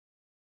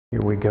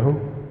Here we go.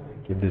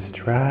 Give this a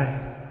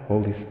try.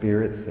 Holy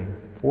Spirit, sing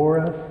for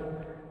us,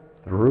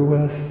 through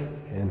us,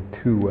 and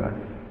to us.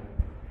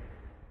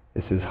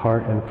 This is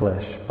Heart and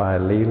Flesh by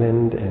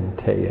Leeland and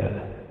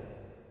Taua.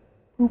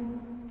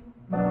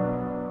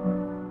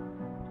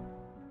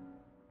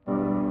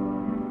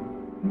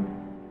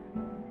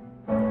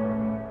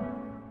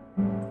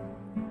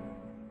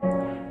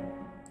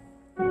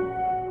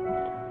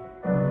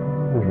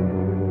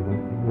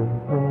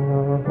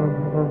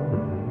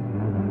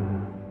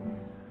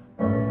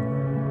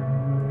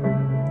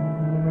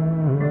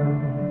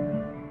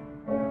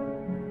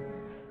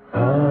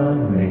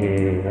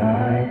 May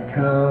I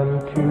come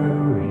to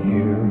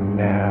you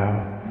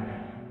now,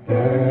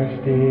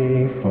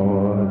 thirsty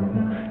for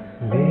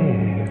the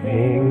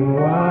living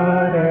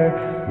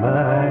water.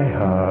 My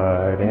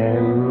heart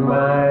and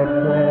my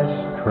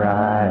flesh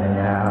cry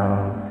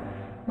out,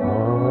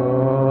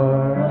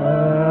 more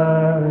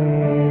of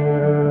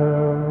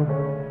you.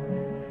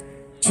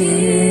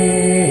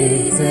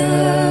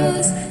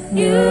 Jesus,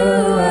 you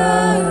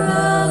are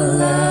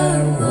all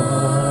I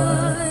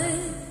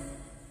want.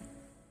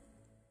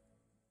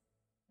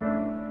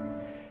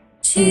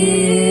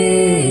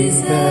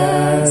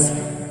 Jesus,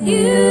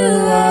 you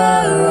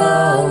are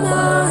all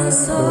my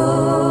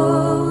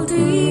soul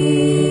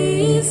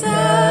desires.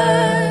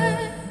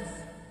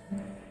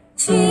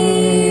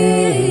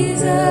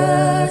 Jesus,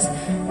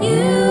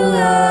 you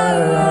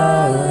are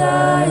all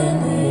I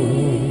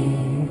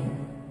need.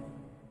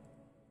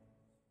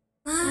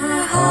 My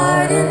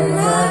heart and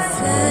my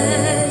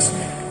flesh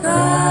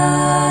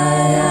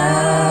cry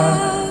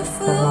out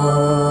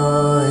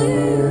for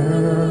you.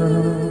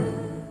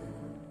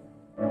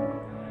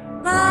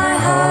 My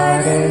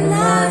heart and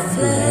my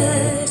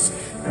flesh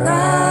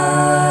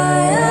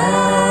cry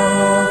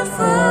out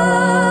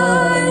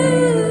for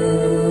you.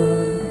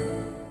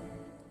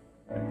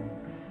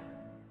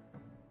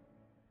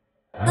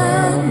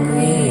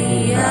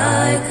 Hungry I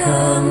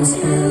come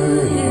to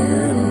you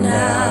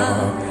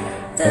now,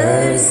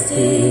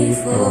 thirsty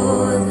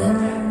for the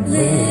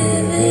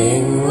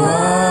living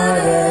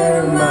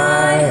water.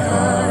 My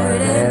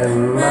heart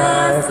and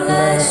my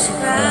flesh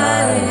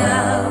cry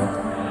out,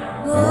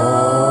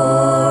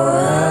 more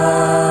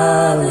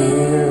of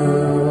you.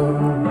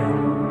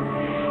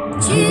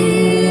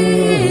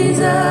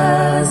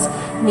 Jesus,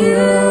 you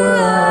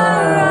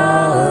are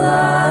all I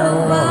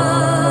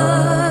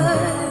want.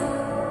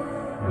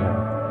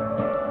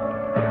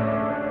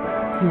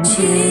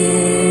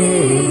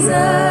 Jesus,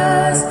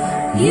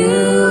 you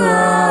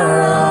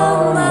are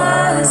all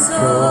my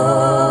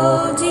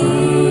soul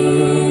desires.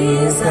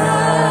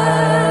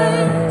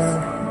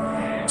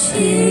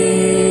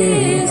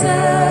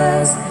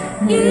 Jesus,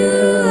 you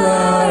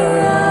are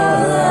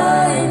all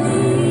I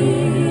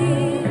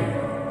need.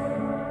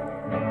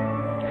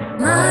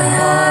 My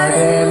heart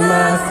and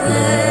my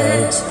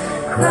flesh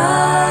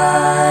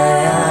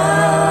cry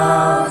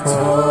out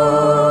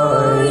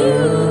for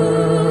you.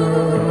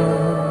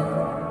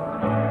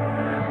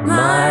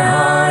 My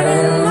heart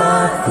and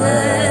my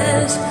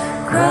flesh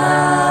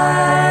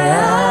cry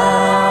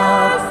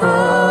out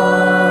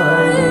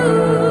for you.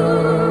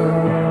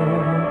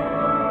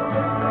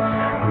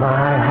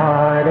 My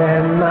heart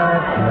and my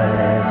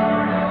flesh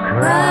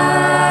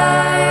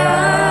cry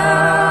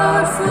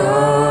out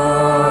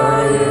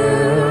for you.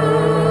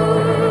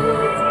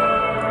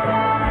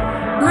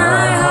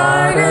 My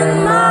heart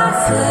and my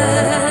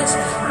flesh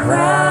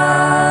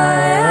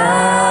cry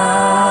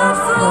out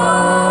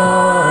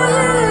for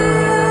you.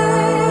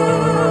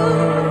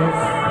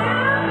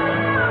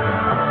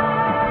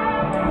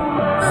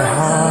 My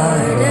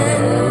heart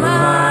and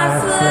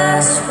my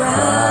flesh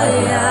cry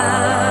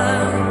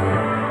out.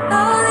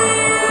 Only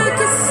you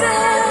can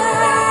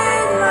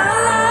save my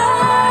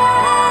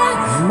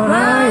life.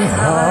 My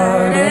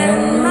heart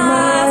and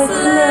my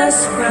flesh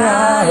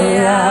cry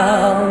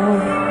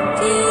out.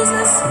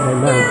 Jesus,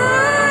 you Lord.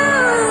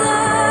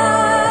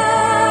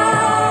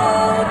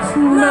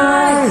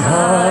 My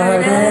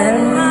heart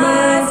and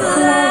my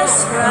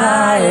flesh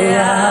cry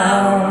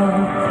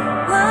out.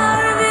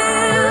 Love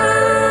you,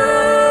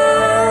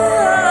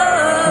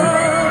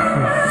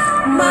 Lord.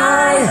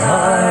 My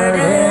heart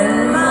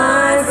and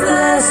my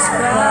flesh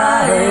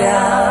cry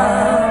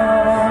out.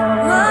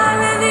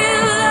 Love you,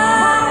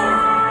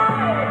 Lord.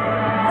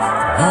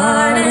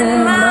 Heart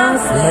and my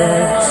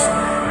flesh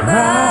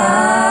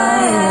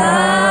cry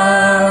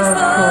out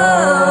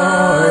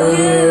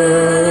for you.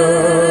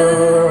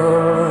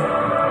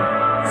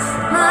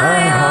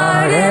 My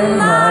heart and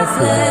my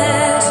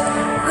flesh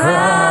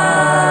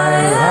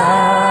cry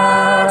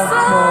out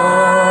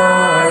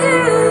for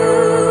you.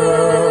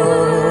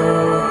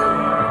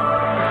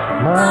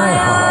 My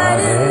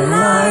heart and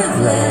my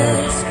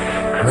flesh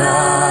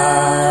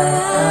cry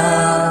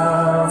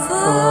out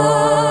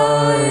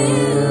for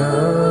you.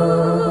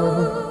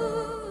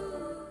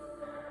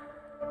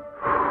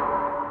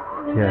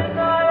 Yes.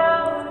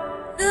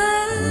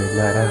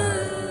 Midnight hour.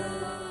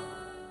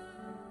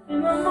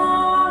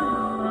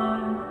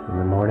 In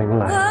the morning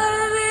light.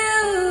 Love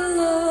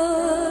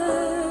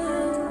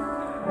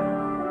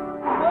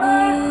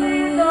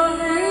you,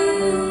 Lord.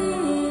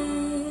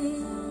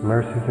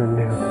 mercies are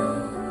new.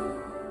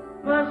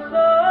 My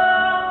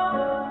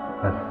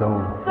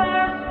soul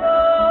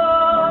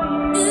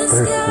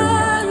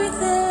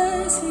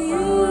thirsts for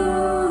you.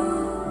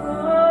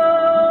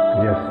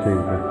 Yes,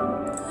 Jesus.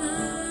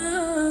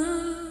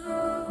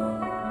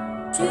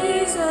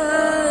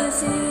 Jesus,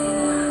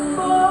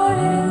 for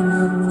you,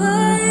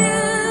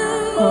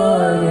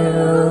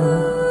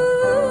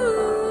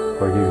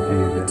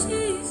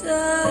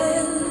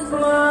 Jesus.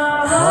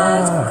 my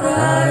heart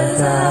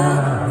cries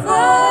out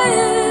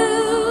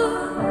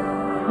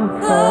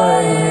for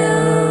you,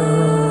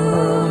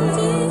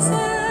 Jesus.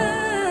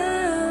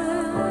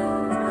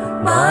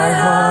 My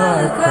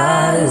heart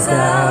cries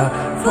out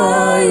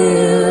for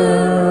you,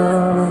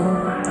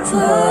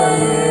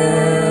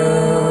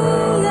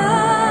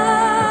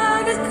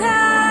 Lord, it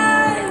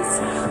cries.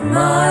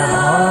 My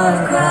heart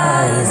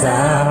cries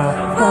out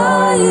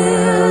for you,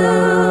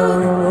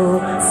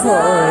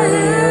 for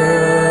you.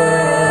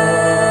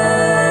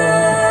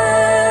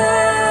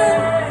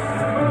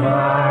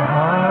 My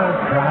heart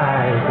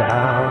cries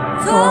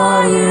out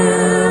For you,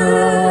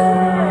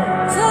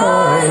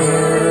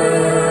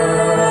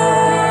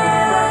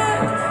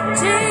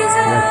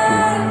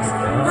 Jesus.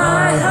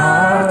 My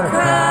heart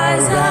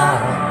cries out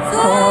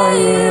for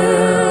you,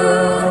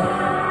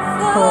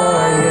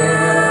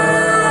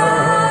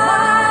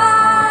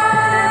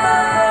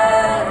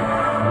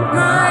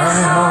 My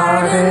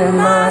heart and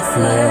my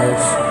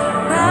flesh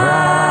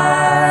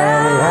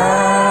cry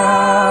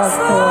out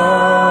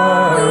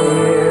for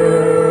you.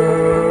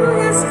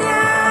 Yes,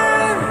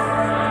 God.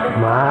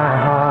 my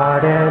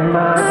heart and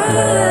my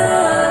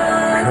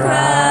flesh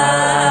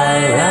Cry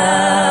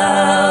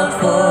out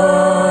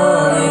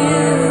for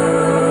you.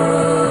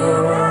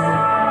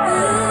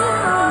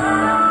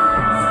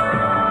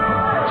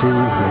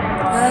 Jesus.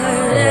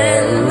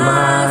 And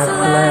my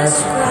flesh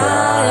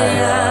cry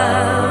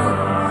out.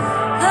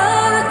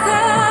 Lord,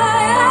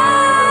 cry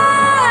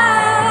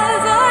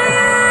out for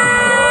you.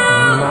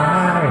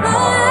 My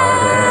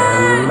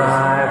heart and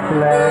my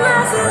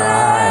flesh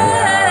cry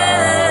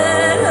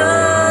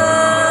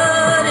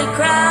Lord, it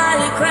cry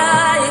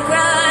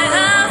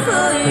out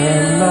for you.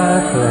 and my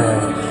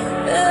flesh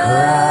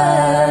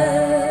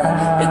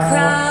It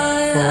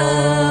cry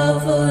out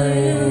for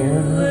you.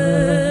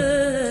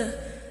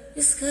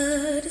 It's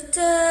good, it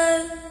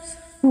does.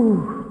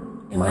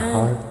 my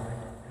heart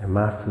and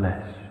my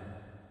flesh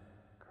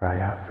cry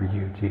out for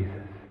you,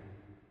 Jesus.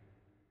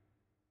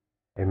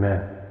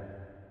 Amen.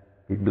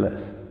 Be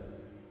blessed.